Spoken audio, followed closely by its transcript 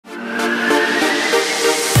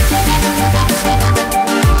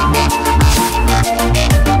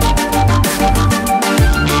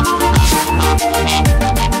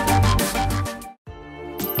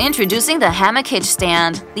Introducing the Hammock Hitch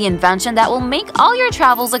Stand, the invention that will make all your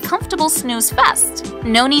travels a comfortable snooze fest.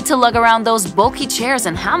 No need to lug around those bulky chairs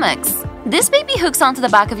and hammocks. This baby hooks onto the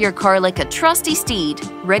back of your car like a trusty steed,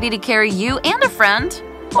 ready to carry you and a friend,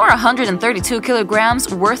 or 132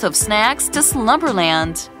 kilograms worth of snacks to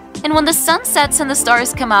Slumberland. And when the sun sets and the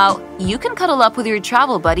stars come out, you can cuddle up with your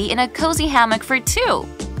travel buddy in a cozy hammock for two.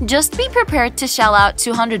 Just be prepared to shell out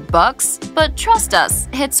 $200, but trust us,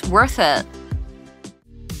 it's worth it.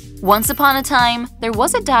 Once upon a time, there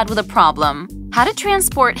was a dad with a problem: how to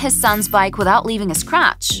transport his son's bike without leaving a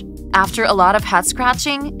scratch. After a lot of head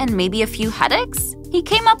scratching and maybe a few headaches, he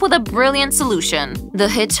came up with a brilliant solution: the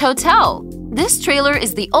Hitch Hotel. This trailer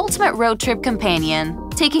is the ultimate road trip companion,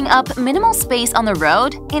 taking up minimal space on the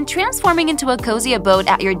road and transforming into a cozy abode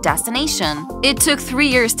at your destination. It took 3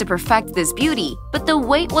 years to perfect this beauty, but the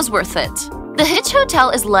wait was worth it. The Hitch Hotel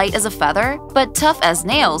is light as a feather, but tough as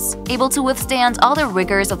nails, able to withstand all the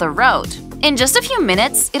rigors of the road. In just a few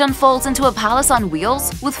minutes, it unfolds into a palace on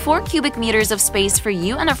wheels with 4 cubic meters of space for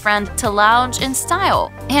you and a friend to lounge in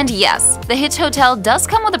style. And yes, the Hitch Hotel does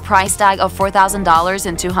come with a price tag of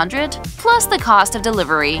 $4,200, plus the cost of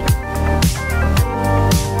delivery.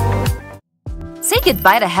 Say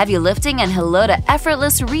goodbye to heavy lifting and hello to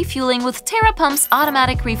effortless refueling with Tera Pump's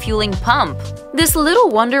automatic refueling pump. This little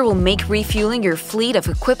wonder will make refueling your fleet of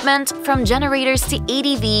equipment, from generators to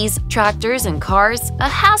ADVs, tractors, and cars, a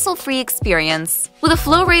hassle-free experience. With a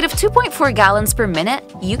flow rate of 2.4 gallons per minute,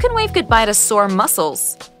 you can wave goodbye to sore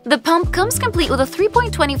muscles. The pump comes complete with a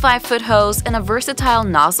 3.25-foot hose and a versatile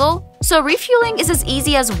nozzle, so refueling is as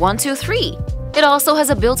easy as 1, 2, 3. It also has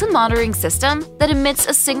a built-in monitoring system that emits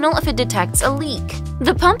a signal if it detects a leak.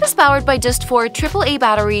 The pump is powered by just 4 AAA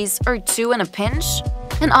batteries, or 2 in a pinch,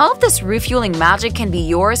 and all of this refueling magic can be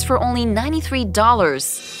yours for only $93.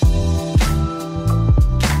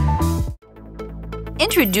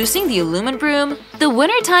 Introducing the Illum-n-Broom, the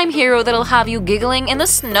wintertime hero that'll have you giggling in the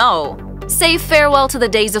snow. Say farewell to the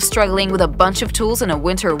days of struggling with a bunch of tools in a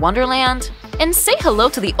winter wonderland, and say hello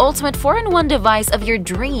to the ultimate 4-in-1 device of your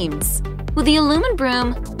dreams. With the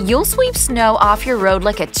Illum-n-Broom, you'll sweep snow off your road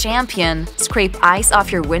like a champion, scrape ice off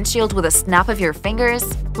your windshield with a snap of your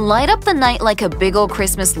fingers, light up the night like a big ol'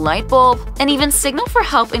 Christmas light bulb, and even signal for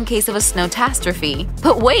help in case of a snowtastrophe.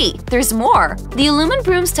 But wait, there's more! The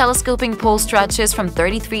Illum-n-Broom's telescoping pole stretches from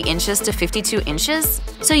 33 inches to 52 inches,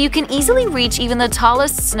 so you can easily reach even the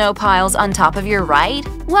tallest snow piles on top of your ride,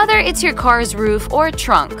 whether it's your car's roof or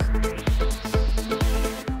trunk.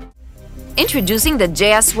 Introducing the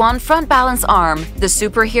JS1 Front Balance Arm, the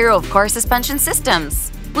superhero of car suspension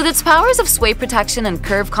systems. With its powers of sway protection and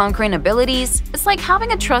curve conquering abilities, it's like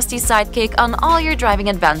having a trusty sidekick on all your driving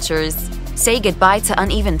adventures. Say goodbye to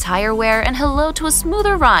uneven tire wear and hello to a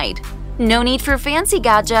smoother ride. No need for fancy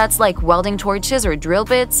gadgets like welding torches or drill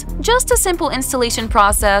bits, just a simple installation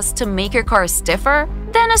process to make your car stiffer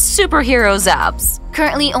than a superhero's abs.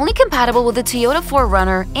 Currently only compatible with the Toyota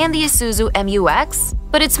 4Runner and the Isuzu MU-X,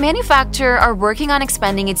 but its manufacturer are working on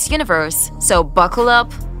expanding its universe, so buckle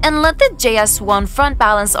up and let the JS1 Front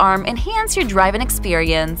Balance Arm enhance your driving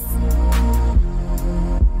experience.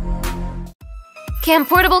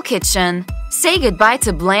 Camportable Kitchen. Say goodbye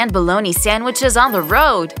to bland bologna sandwiches on the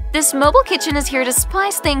road. This mobile kitchen is here to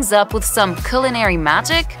spice things up with some culinary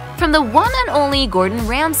magic from the one and only Gordon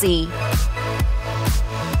Ramsay.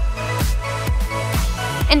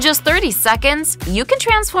 In just 30 seconds, you can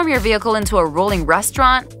transform your vehicle into a rolling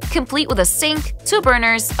restaurant, complete with a sink, 2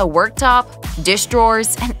 burners, a worktop, dish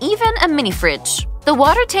drawers, and even a mini fridge. The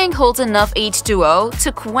water tank holds enough H2O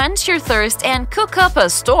to quench your thirst and cook up a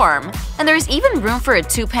storm. And there's even room for a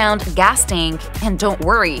 2-pound gas tank. And don't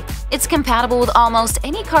worry, it's compatible with almost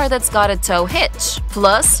any car that's got a tow hitch.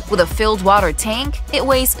 Plus, with a filled water tank, it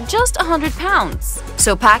weighs just 100 pounds.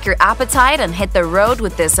 So pack your appetite and hit the road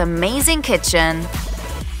with this amazing kitchen.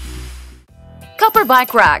 Kupper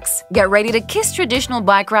Bike Racks. Get ready to kiss traditional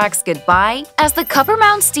bike racks goodbye, as the Kupper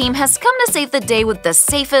Mounts team has come to save the day with the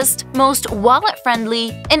safest, most wallet-friendly,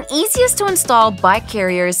 and easiest to install bike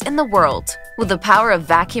carriers in the world. With the power of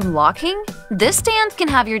vacuum locking, this stand can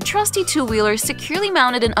have your trusty two-wheeler securely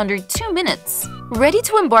mounted in under 2 minutes. Ready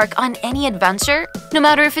to embark on any adventure? No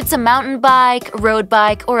matter if it's a mountain bike, road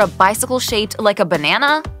bike, or a bicycle shaped like a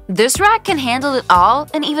banana, this rack can handle it all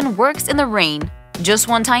and even works in the rain. Just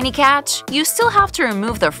one tiny catch, you still have to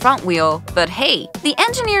remove the front wheel, but hey, the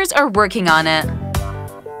engineers are working on it.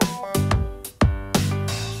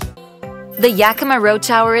 The Yakima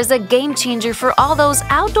RoadShower is a game-changer for all those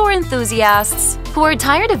outdoor enthusiasts who are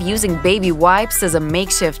tired of using baby wipes as a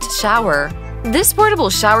makeshift shower. This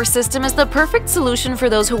portable shower system is the perfect solution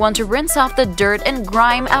for those who want to rinse off the dirt and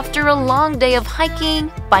grime after a long day of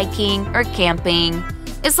hiking, biking, or camping.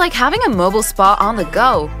 It's like having a mobile spa on the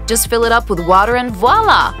go. Just fill it up with water and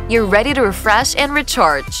voila! You're ready to refresh and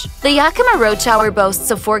recharge. The Yakima RoadShower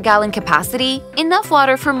boasts a 4-gallon capacity, enough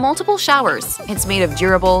water for multiple showers. It's made of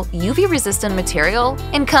durable, UV-resistant material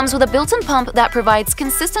and comes with a built-in pump that provides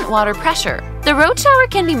consistent water pressure. The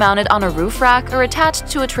RoadShower can be mounted on a roof rack or attached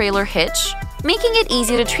to a trailer hitch, making it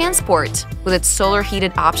easy to transport. With its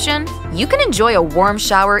solar-heated option, you can enjoy a warm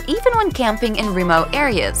shower even when camping in remote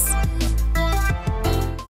areas.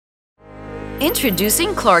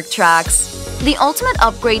 Introducing Clark Tracks, the ultimate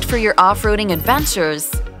upgrade for your off-roading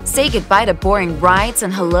adventures. Say goodbye to boring rides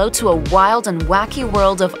and hello to a wild and wacky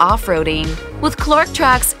world of off-roading. With Clark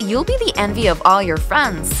Tracks, you'll be the envy of all your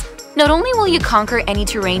friends. Not only will you conquer any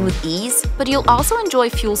terrain with ease, but you'll also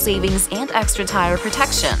enjoy fuel savings and extra tire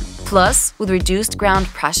protection. Plus, with reduced ground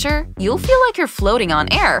pressure, you'll feel like you're floating on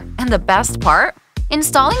air. And the best part?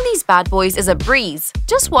 Installing these bad boys is a breeze.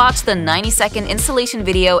 Just watch the 90-second installation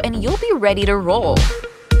video and you'll be ready to roll.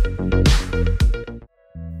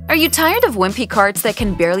 Are you tired of wimpy carts that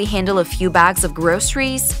can barely handle a few bags of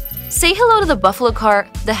groceries? Say hello to the Buffalo Cart,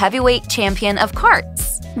 the heavyweight champion of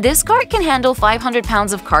carts. This cart can handle 500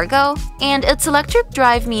 pounds of cargo, and its electric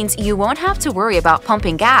drive means you won't have to worry about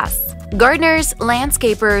pumping gas. Gardeners,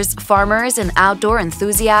 landscapers, farmers, and outdoor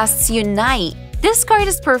enthusiasts unite! This cart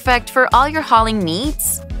is perfect for all your hauling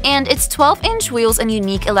needs, and its 12-inch wheels and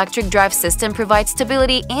unique electric drive system provide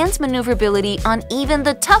stability and maneuverability on even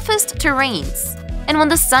the toughest terrains. And when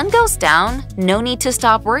the sun goes down, no need to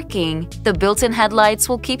stop working. The built-in headlights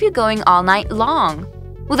will keep you going all night long.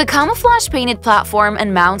 With a camouflage-painted platform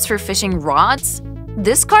and mounts for fishing rods,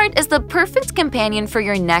 this cart is the perfect companion for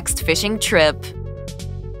your next fishing trip.